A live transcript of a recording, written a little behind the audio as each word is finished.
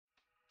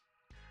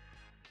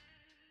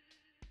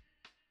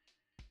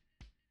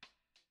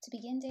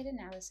begin data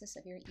analysis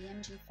of your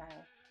EMG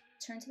file,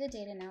 turn to the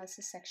Data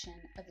Analysis section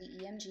of the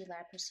EMG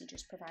lab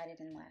procedures provided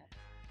in Lab.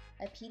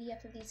 A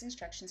PDF of these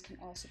instructions can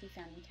also be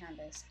found in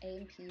Canvas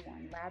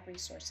A&P1 Lab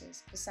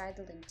Resources beside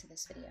the link to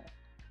this video.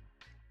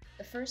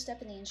 The first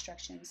step in the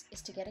instructions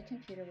is to get a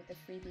computer with the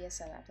free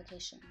BSL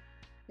application.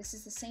 This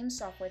is the same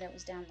software that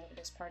was downloaded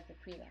as part of the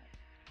pre-lab.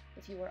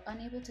 If you are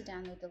unable to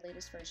download the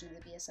latest version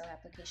of the BSL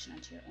application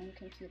onto your own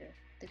computer,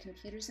 the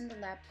computers in the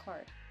lab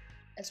cart,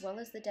 as well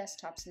as the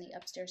desktops in the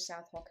upstairs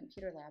South Hall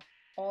computer lab,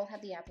 all have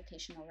the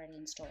application already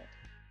installed.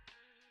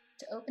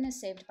 To open a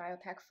saved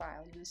BIOPAC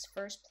file, you must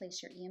first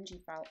place your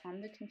EMG file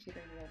on the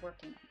computer you are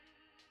working on.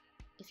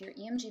 If your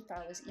EMG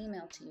file was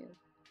emailed to you,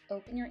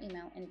 open your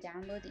email and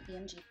download the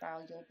EMG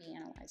file you'll be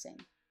analyzing.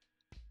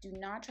 Do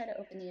not try to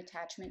open the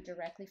attachment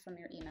directly from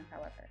your email,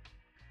 however.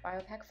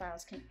 BIOPAC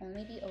files can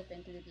only be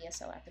opened through the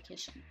BSL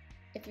application.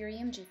 If your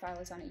EMG file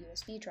is on a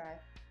USB drive,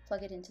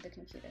 plug it into the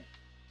computer.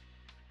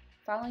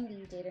 Following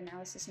the data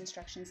analysis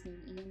instructions in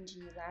the EMG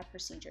lab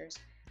procedures,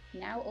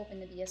 now open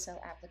the BSL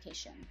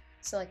application.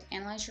 Select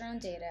Analyze Your Own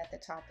Data at the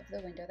top of the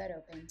window that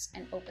opens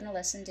and open a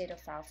lesson data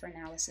file for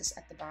analysis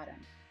at the bottom,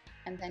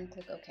 and then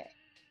click OK.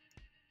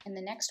 In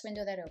the next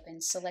window that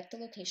opens, select the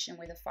location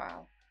where the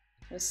file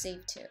was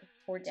saved to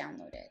or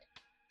downloaded.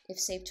 If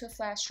saved to a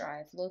flash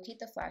drive, locate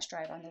the flash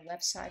drive on the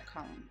left side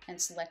column and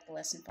select the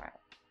lesson file.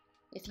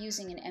 If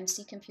using an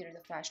MC computer,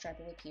 the flash drive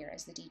will appear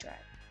as the D drive.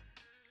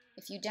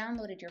 If you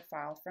downloaded your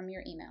file from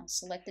your email,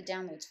 select the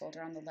Downloads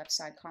folder on the left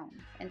side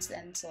column and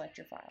then select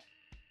your file.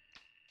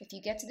 If you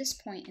get to this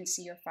point and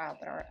see your file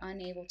but are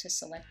unable to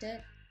select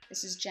it,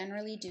 this is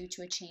generally due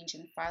to a change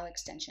in file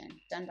extension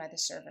done by the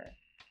server.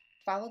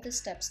 Follow the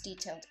steps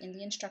detailed in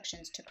the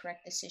instructions to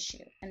correct this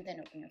issue and then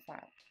open your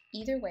file.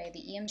 Either way,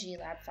 the EMG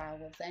lab file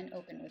will then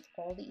open with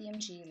all the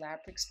EMG lab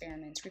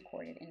experiments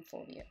recorded in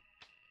full view.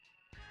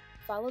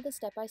 Follow the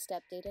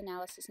step-by-step data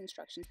analysis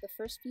instructions. The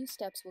first few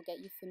steps will get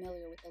you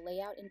familiar with the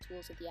layout and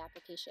tools of the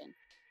application,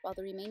 while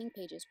the remaining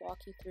pages walk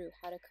you through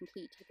how to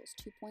complete tables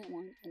 2.1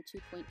 and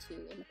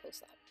 2.2 in the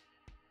post-lab.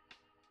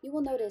 You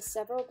will notice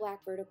several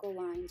black vertical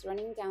lines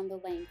running down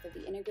the length of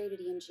the integrated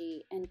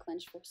EMG and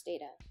clench force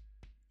data.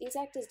 These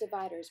act as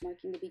dividers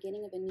marking the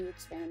beginning of a new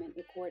experiment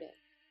recorded.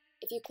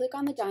 If you click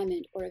on the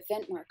diamond or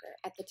event marker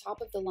at the top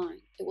of the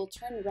line, it will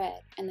turn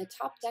red and the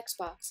top text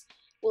box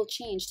will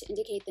change to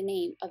indicate the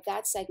name of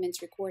that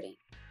segment's recording.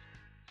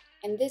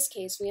 In this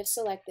case, we have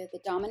selected the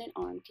dominant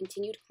arm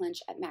continued clench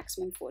at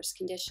maximum force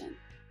condition.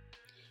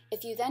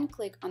 If you then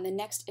click on the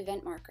next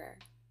event marker,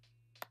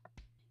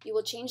 you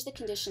will change the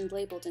condition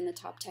labeled in the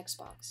top text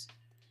box.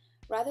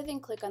 Rather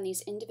than click on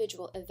these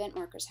individual event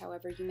markers,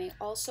 however, you may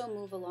also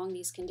move along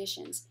these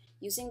conditions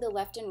using the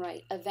left and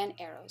right event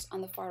arrows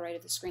on the far right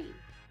of the screen.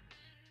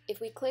 If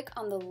we click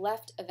on the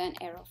left event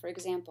arrow, for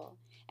example,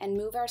 and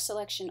move our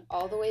selection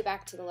all the way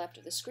back to the left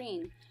of the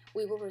screen,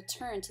 we will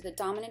return to the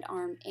dominant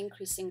arm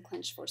increasing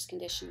clench force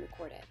condition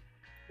recorded,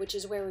 which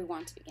is where we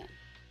want to begin.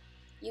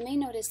 You may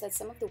notice that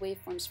some of the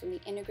waveforms from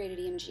the integrated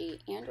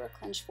EMG and/or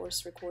clench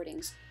force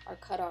recordings are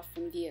cut off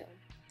from view.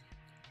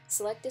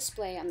 Select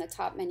Display on the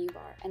top menu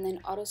bar and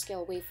then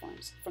Autoscale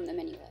Waveforms from the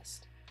menu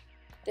list.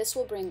 This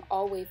will bring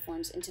all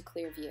waveforms into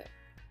clear view.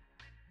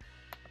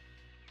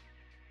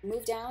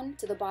 Move down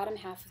to the bottom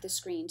half of the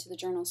screen to the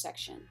Journal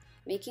section,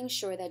 making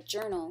sure that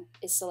Journal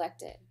is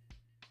selected.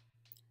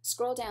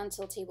 Scroll down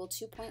till Table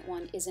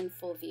 2.1 is in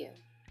full view.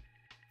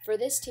 For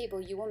this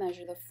table, you will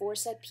measure the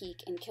force at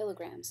peak in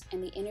kilograms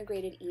and the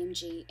integrated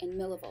EMG in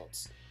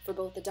millivolts for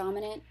both the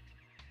dominant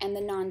and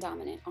the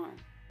non-dominant arm.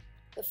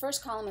 The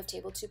first column of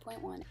Table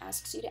 2.1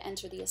 asks you to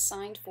enter the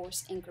assigned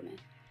force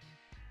increment.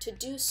 To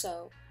do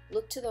so,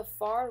 look to the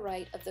far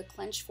right of the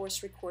clench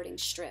force recording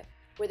strip,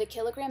 where the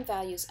kilogram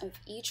values of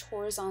each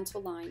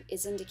horizontal line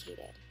is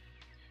indicated.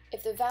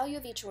 If the value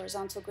of each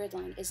horizontal grid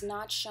line is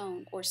not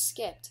shown or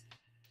skipped,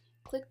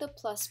 click the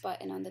plus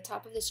button on the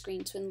top of the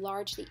screen to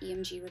enlarge the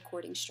EMG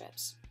recording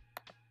strips.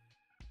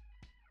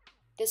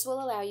 This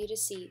will allow you to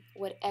see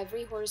what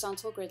every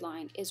horizontal grid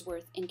line is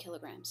worth in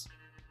kilograms.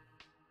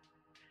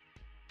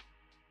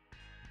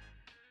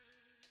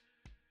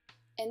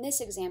 In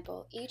this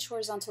example, each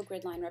horizontal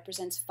grid line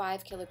represents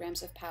 5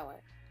 kilograms of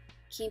power.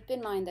 Keep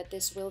in mind that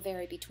this will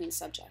vary between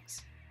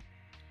subjects.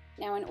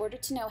 Now, in order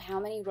to know how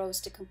many rows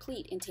to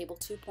complete in Table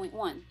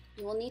 2.1,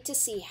 you will need to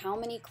see how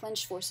many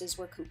clench forces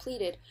were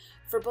completed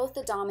for both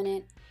the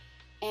dominant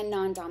and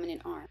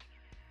non-dominant arm.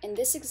 In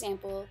this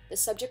example, the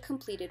subject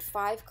completed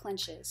 5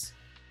 clenches,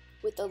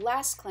 with the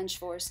last clench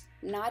force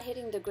not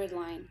hitting the grid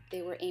line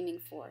they were aiming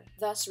for,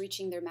 thus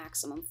reaching their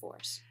maximum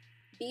force.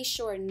 Be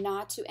sure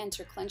not to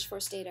enter clench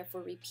force data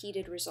for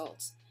repeated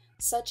results,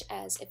 such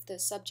as if the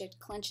subject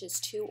clenches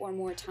 2 or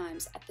more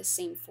times at the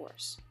same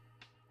force.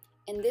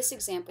 In this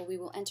example, we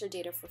will enter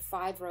data for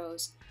 5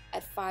 rows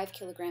at 5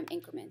 kilogram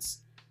increments,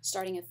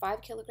 starting at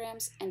 5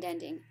 kilograms and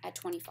ending at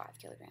 25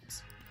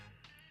 kilograms.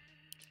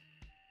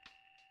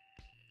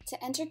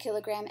 To enter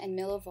kilogram and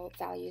millivolt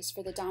values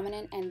for the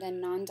dominant and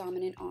then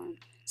non-dominant arm,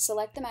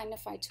 select the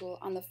magnify tool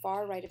on the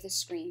far right of the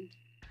screen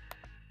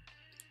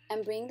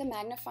and bring the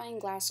magnifying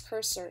glass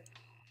cursor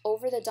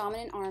over the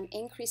dominant arm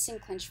increasing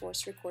clench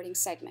force recording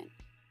segment.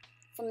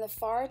 From the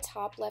far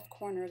top left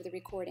corner of the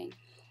recording,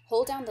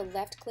 hold down the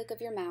left click of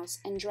your mouse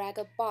and drag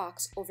a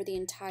box over the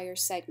entire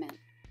segment.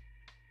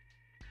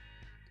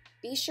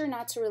 Be sure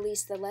not to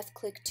release the left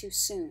click too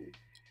soon,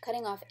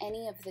 cutting off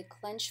any of the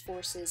clench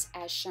forces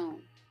as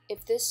shown.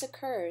 If this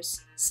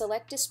occurs,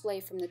 select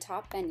Display from the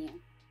top menu,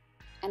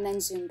 and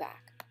then zoom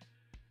back.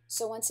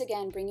 So once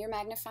again, bring your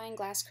magnifying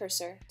glass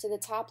cursor to the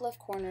top left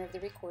corner of the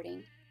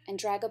recording and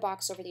drag a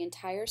box over the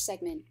entire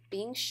segment,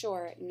 being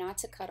sure not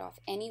to cut off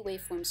any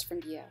waveforms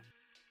from BIO.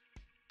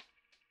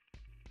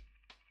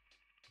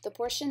 The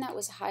portion that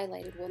was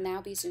highlighted will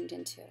now be zoomed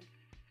into.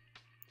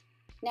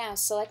 Now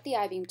select the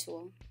I-beam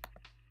tool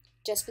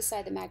just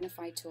beside the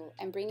magnify tool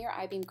and bring your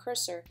I-beam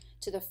cursor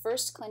to the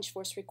first clench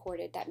force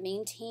recorded that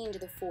maintained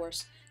the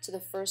force to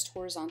the first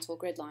horizontal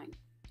grid line.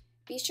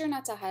 Be sure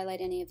not to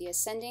highlight any of the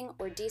ascending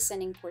or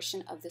descending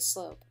portion of the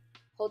slope.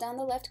 Hold down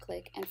the left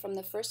click and from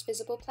the first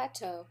visible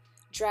plateau,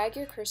 drag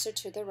your cursor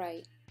to the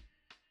right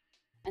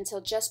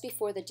until just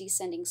before the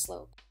descending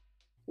slope.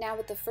 Now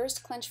with the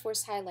first clench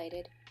force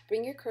highlighted,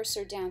 bring your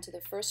cursor down to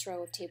the first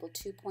row of table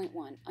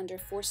 2.1 under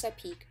force at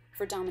peak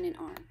for dominant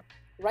arm.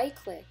 Right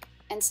click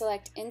and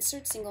select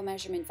Insert Single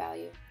Measurement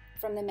Value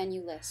from the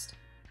menu list.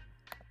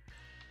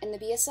 In the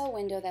BSL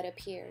window that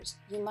appears,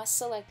 you must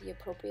select the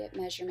appropriate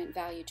measurement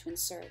value to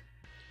insert.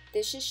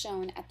 This is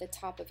shown at the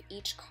top of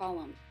each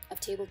column of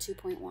table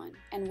 2.1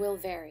 and will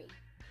vary.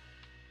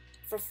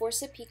 For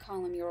force at peak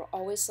column, you are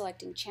always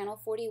selecting channel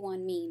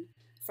 41 mean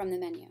from the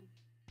menu.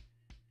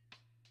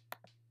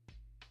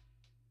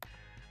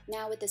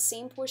 Now with the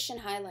same portion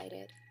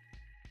highlighted,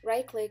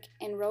 right-click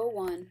in row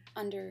 1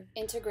 under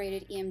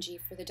Integrated EMG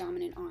for the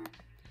dominant arm.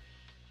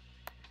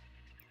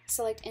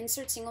 Select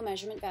Insert Single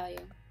Measurement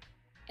Value,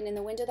 and in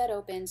the window that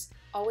opens,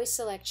 always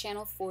select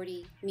Channel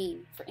 40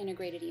 Mean for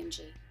Integrated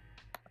EMG.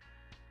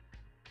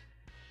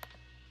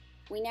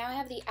 We now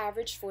have the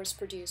average force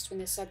produced when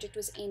the subject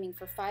was aiming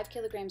for 5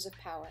 kilograms of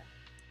power,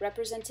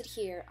 represented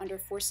here under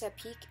force at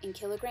peak in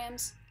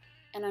kilograms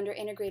and under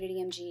Integrated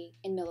EMG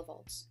in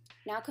millivolts.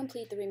 Now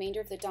complete the remainder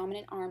of the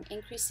dominant arm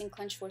increasing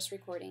clench force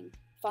recording,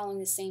 following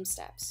the same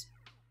steps.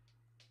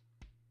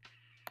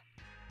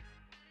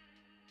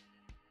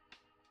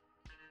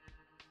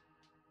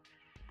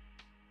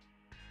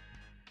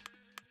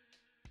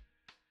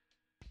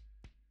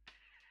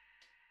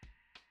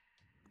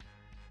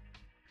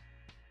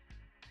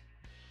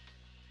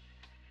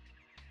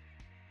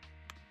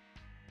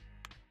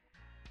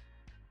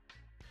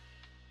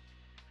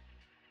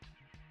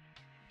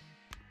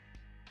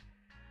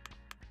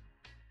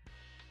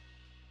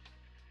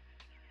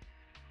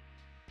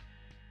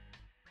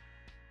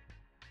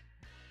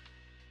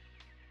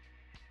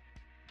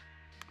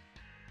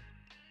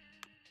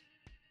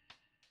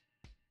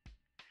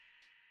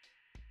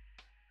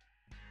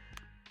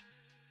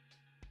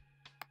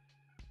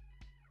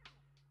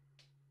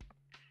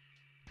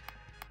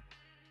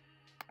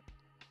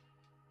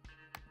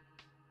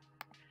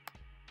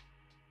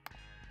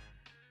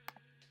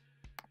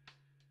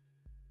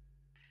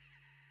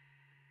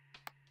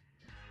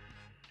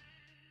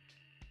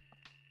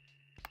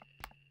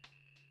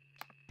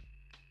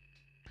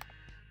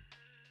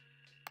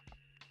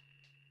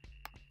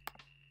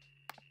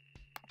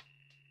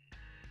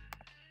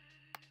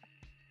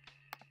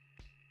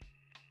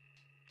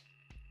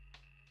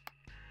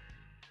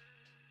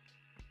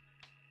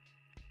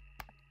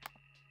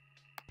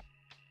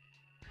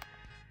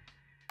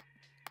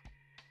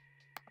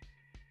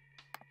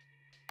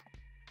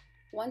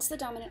 Once the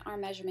dominant arm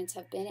measurements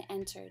have been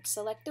entered,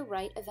 select the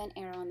right event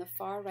arrow on the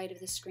far right of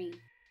the screen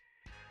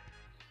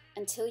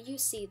until you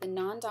see the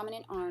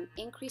non-dominant arm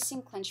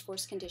increasing clench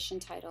force condition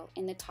title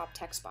in the top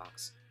text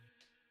box.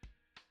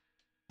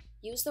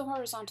 Use the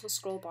horizontal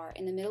scroll bar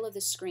in the middle of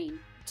the screen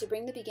to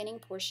bring the beginning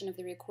portion of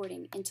the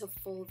recording into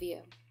full view.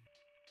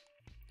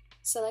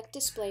 Select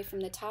Display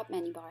from the top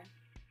menu bar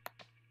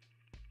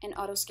and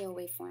Autoscale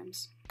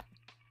Waveforms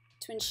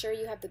to ensure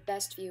you have the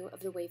best view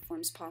of the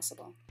waveforms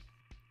possible.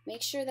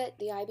 Make sure that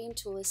the I-beam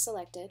tool is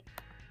selected,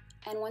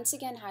 and once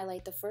again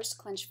highlight the first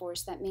clench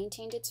force that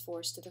maintained its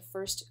force to the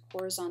first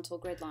horizontal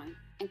grid line,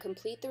 and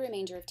complete the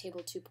remainder of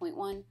table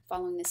 2.1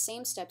 following the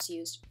same steps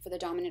used for the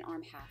dominant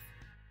arm half.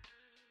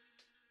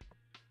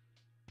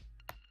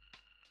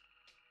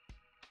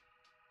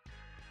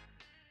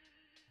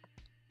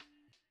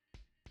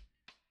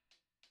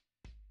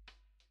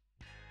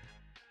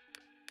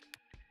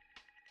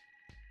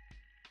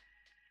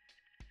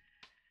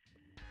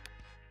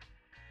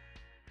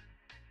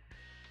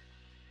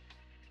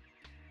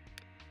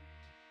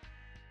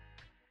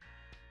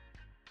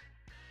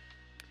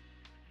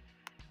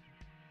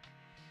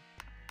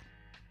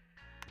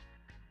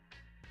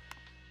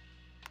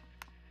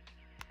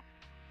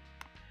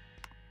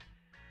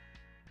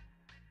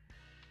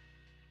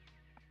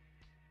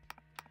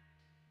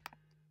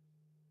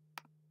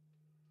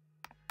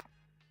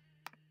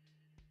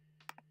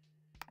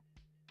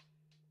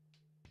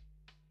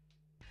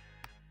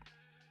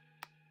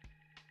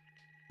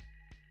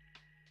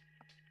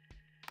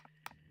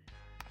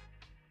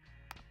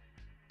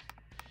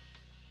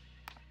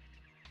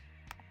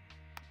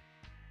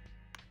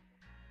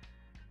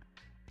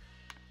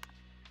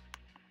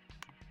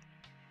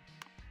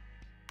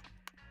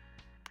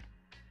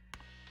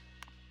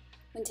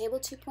 When Table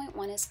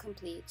 2.1 is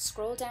complete,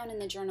 scroll down in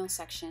the Journal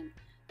section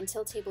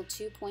until Table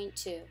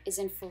 2.2 is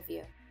in full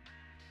view.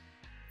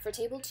 For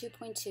Table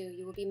 2.2,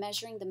 you will be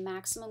measuring the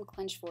maximum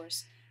clench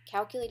force,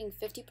 calculating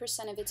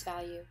 50% of its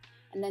value,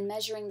 and then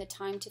measuring the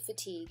time to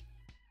fatigue.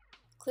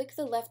 Click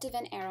the left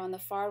event arrow on the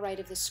far right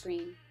of the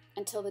screen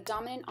until the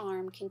dominant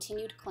arm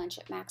continued clench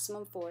at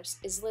maximum force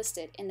is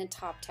listed in the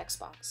top text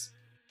box.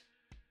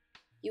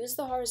 Use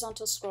the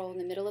horizontal scroll in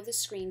the middle of the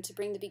screen to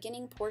bring the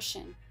beginning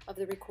portion of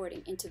the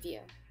recording into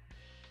view.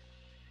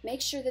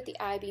 Make sure that the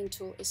I-beam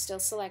tool is still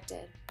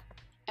selected,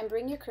 and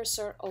bring your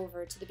cursor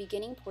over to the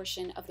beginning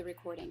portion of the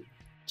recording,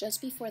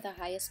 just before the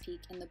highest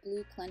peak in the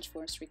blue clench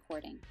force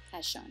recording,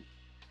 as shown.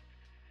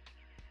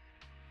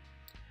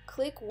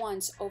 Click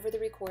once over the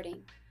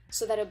recording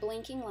so that a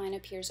blinking line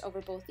appears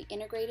over both the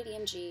integrated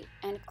EMG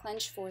and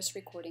clench force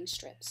recording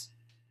strips.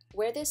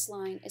 Where this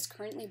line is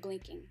currently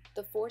blinking,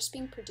 the force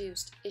being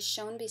produced is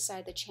shown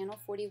beside the channel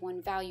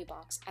 41 value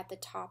box at the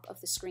top of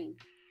the screen.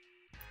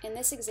 In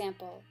this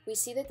example, we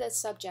see that the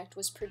subject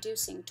was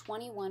producing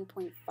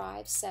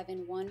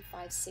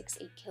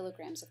 21.571568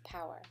 kilograms of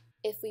power.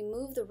 If we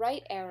move the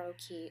right arrow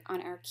key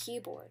on our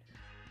keyboard,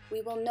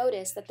 we will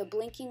notice that the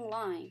blinking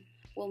line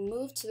will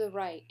move to the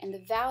right and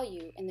the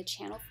value in the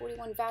channel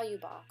 41 value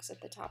box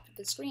at the top of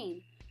the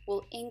screen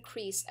will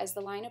increase as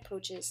the line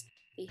approaches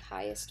the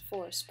highest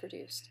force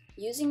produced.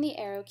 Using the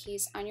arrow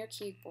keys on your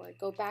keyboard,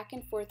 go back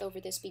and forth over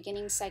this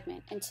beginning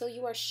segment until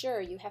you are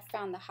sure you have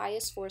found the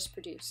highest force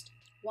produced.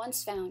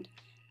 Once found,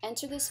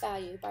 enter this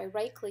value by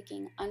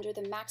right-clicking under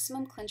the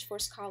maximum clench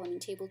force column in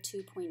Table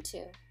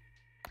 2.2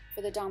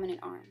 for the dominant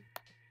arm.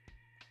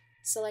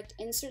 Select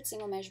Insert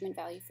Single Measurement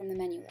Value from the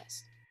menu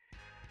list.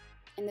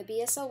 In the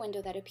BSL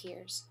window that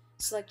appears,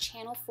 select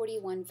Channel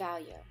 41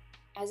 value,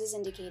 as is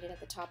indicated at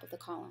the top of the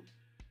column.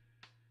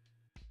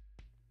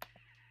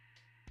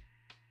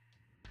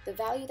 The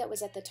value that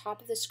was at the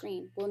top of the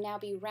screen will now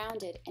be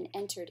rounded and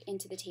entered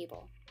into the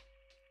table.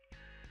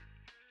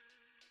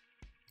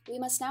 We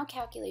must now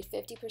calculate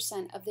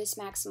 50% of this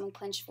maximum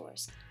clench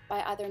force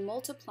by either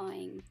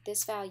multiplying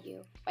this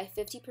value by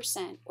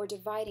 50% or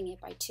dividing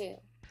it by 2.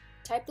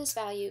 Type this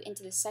value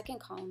into the second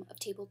column of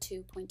Table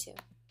 2.2.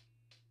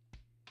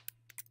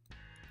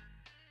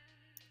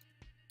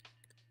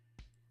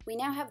 We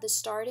now have the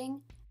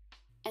starting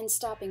and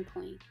stopping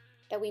point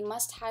that we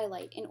must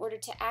highlight in order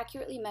to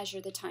accurately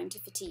measure the time to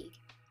fatigue.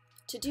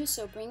 To do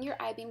so, bring your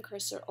I-beam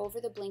cursor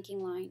over the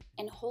blinking line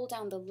and hold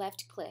down the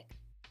left click,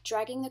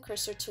 dragging the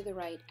cursor to the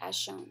right as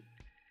shown.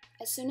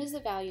 As soon as the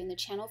value in the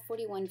channel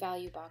 41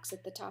 value box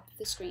at the top of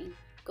the screen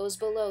goes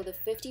below the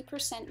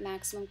 50%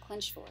 maximum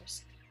clench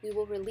force, we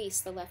will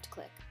release the left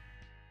click.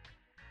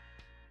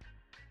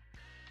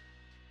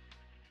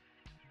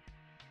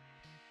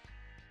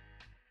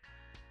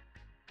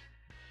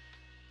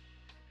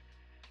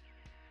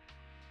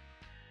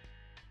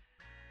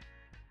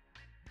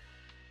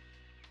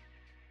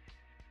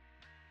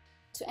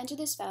 To enter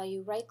this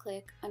value,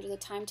 right-click under the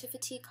Time to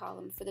Fatigue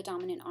column for the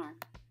dominant arm.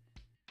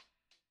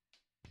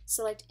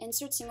 Select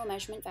Insert Single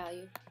Measurement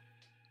Value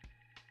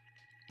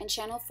and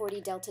Channel 40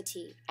 Delta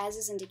T, as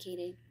is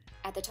indicated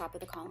at the top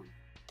of the column.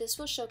 This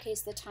will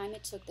showcase the time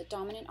it took the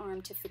dominant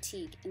arm to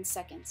fatigue in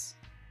seconds.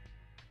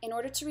 In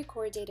order to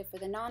record data for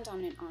the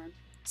non-dominant arm,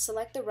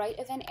 select the right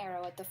event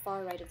arrow at the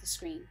far right of the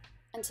screen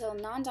until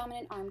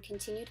non-dominant arm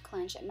continued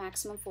clench at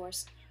maximum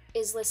force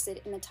is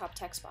listed in the top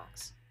text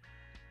box.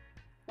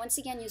 Once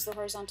again, use the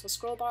horizontal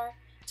scroll bar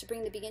to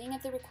bring the beginning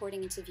of the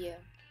recording into view.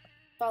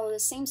 Follow the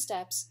same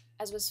steps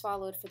as was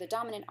followed for the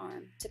dominant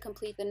arm to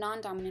complete the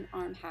non-dominant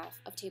arm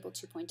half of Table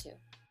 2.2.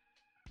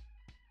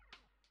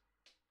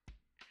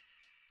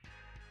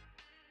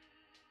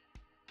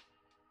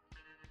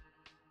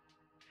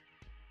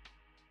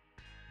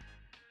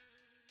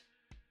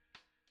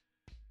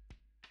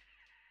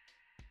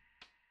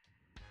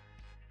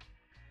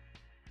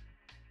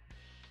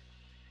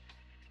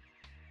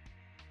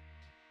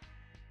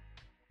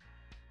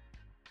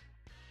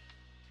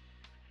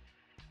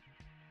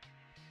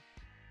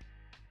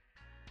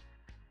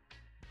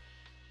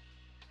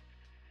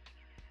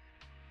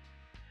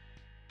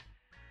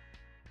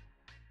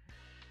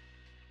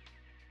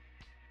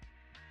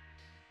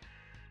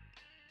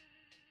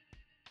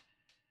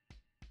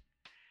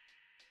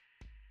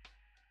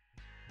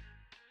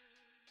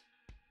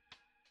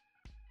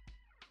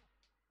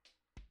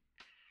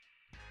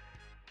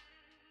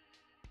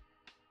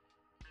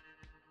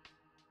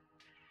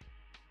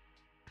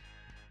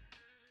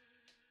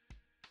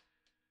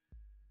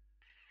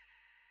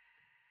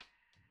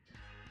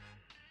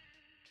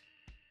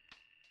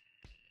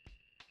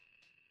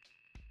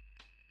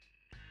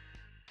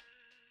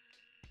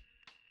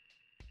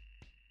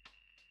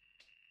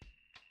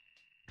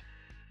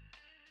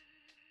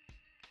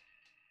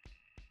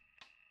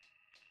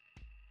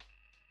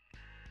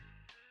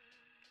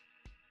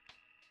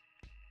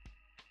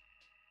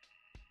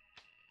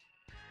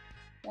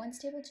 Once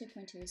Table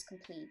 2.2 is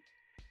complete,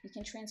 you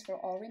can transfer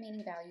all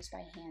remaining values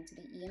by hand to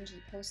the EMG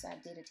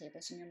post-lab data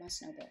tables in your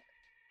must-know book.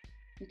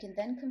 You can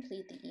then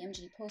complete the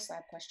EMG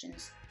post-lab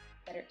questions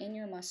that are in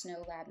your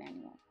must-know lab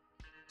manual.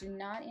 Do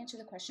not answer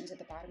the questions at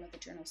the bottom of the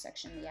journal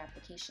section of the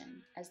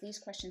application, as these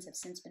questions have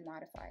since been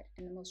modified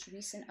and the most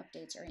recent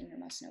updates are in your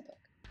must notebook.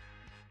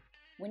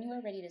 When you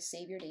are ready to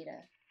save your data,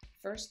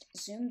 first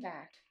zoom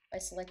back by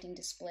selecting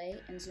Display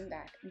and zoom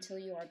back until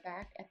you are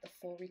back at the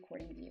full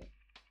recording view.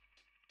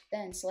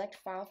 Then select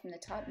File from the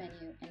top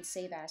menu and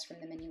Save As from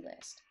the menu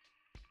list.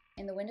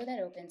 In the window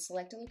that opens,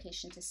 select a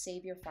location to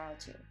save your file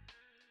to.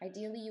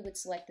 Ideally, you would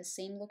select the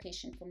same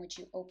location from which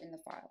you opened the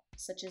file,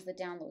 such as the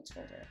Downloads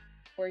folder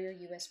or your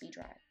USB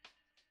drive.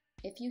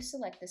 If you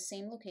select the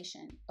same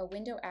location, a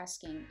window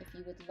asking if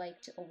you would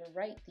like to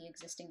overwrite the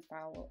existing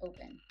file will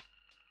open.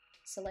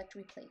 Select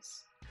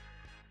Replace.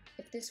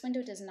 If this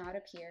window does not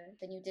appear,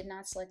 then you did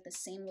not select the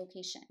same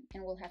location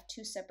and will have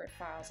two separate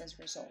files as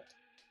a result,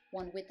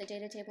 one with the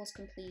data tables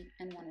complete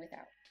and one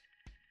without.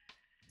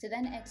 To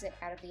then exit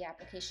out of the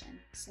application,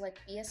 select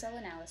BSL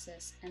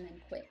Analysis and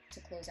then Quit to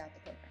close out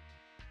the program.